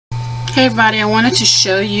Hey everybody, I wanted to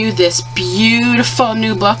show you this beautiful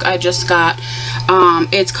new book I just got.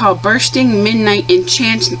 It's called Bursting Midnight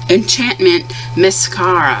Enchantment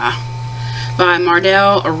Maskara by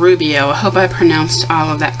Mardel Rubio. I hope I pronounced all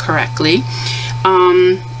of that correctly.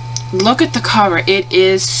 Look at the cover. It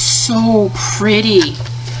is so pretty.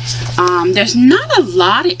 There's not a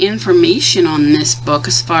lot of information on this book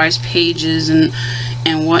as far as pages and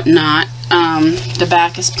whatnot. The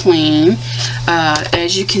back is plain.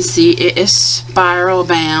 As you can see, it is spiral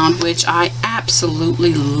bound, which I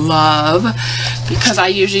absolutely love because I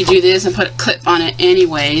usually do this and put a clip on it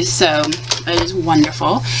anyway, so it is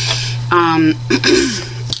wonderful.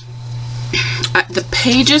 The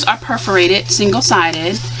pages are perforated,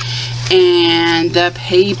 single-sided, and the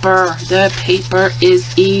paper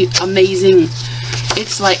is amazing.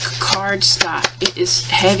 It's like cardstock. It is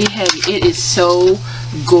heavy. It is so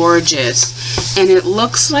gorgeous, and it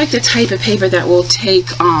looks like the type of paper that will take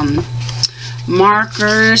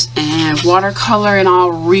markers and watercolor and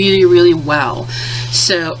all really well.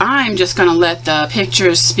 So I'm just gonna let the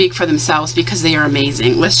pictures speak for themselves because they are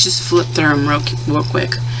amazing. Let's just flip through them real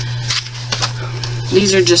quick.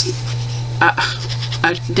 These are just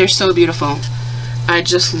they're so beautiful. I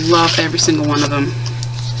just love every single one of them.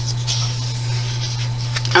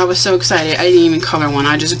 I was so excited. I didn't even color one.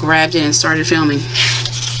 I just grabbed it and started filming.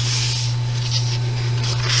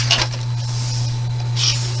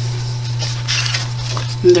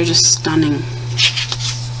 And they're just stunning.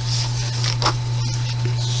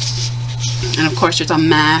 And of course there's a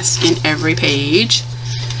mask in every page,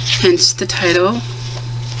 hence the title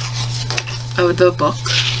of the book.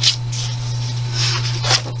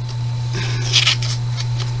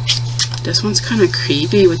 This one's kind of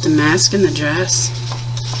creepy with the mask and the dress.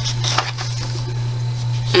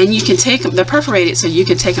 And you can take them, they're perforated, so you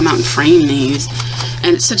can take them out and frame these.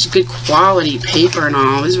 And it's such good quality paper and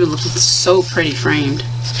all. This would look so pretty framed.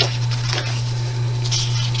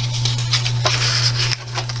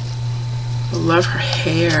 I love her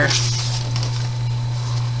hair.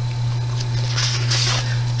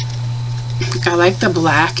 I like the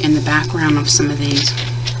black in the background of some of these.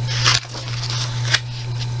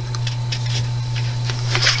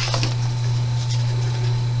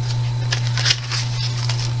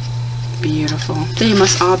 Beautiful. They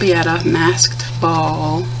must all be at a masked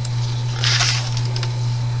ball.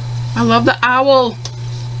 I love the owl.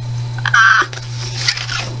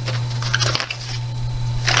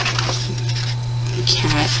 The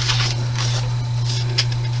cat.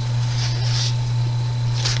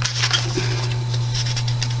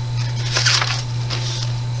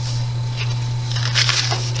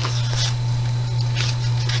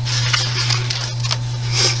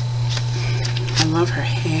 I love her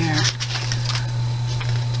hair.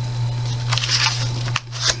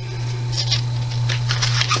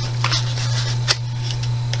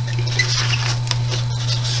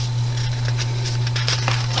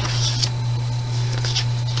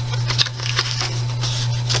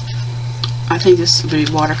 I think this would be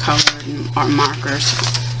watercolor or markers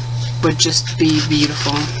would just be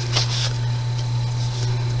beautiful.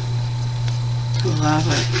 I love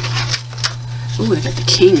it. Ooh, they got the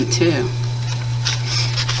king too.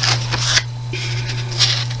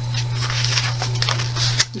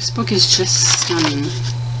 This book is just stunning.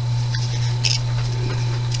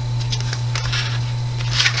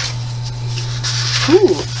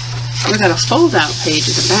 Ooh, we got a fold-out page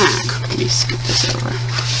at the back. Let me scoop this over.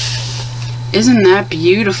 Isn't that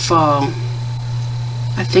beautiful?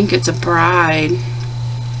 I think it's a bride.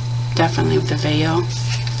 Definitely with the veil.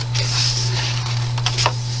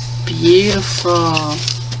 Beautiful.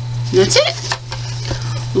 And that's it.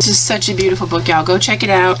 This is such a beautiful book, y'all. Go check it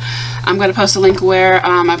out. I'm going to post a link where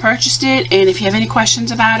I purchased it, and if you have any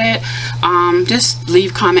questions about it, just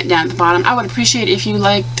leave a comment down at the bottom. I would appreciate it if you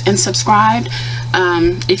liked and subscribed.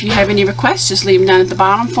 If you have any requests, just leave them down at the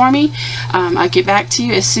bottom for me. I'll get back to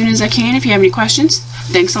you as soon as I can if you have any questions.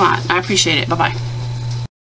 Thanks a lot. I appreciate it. Bye-bye.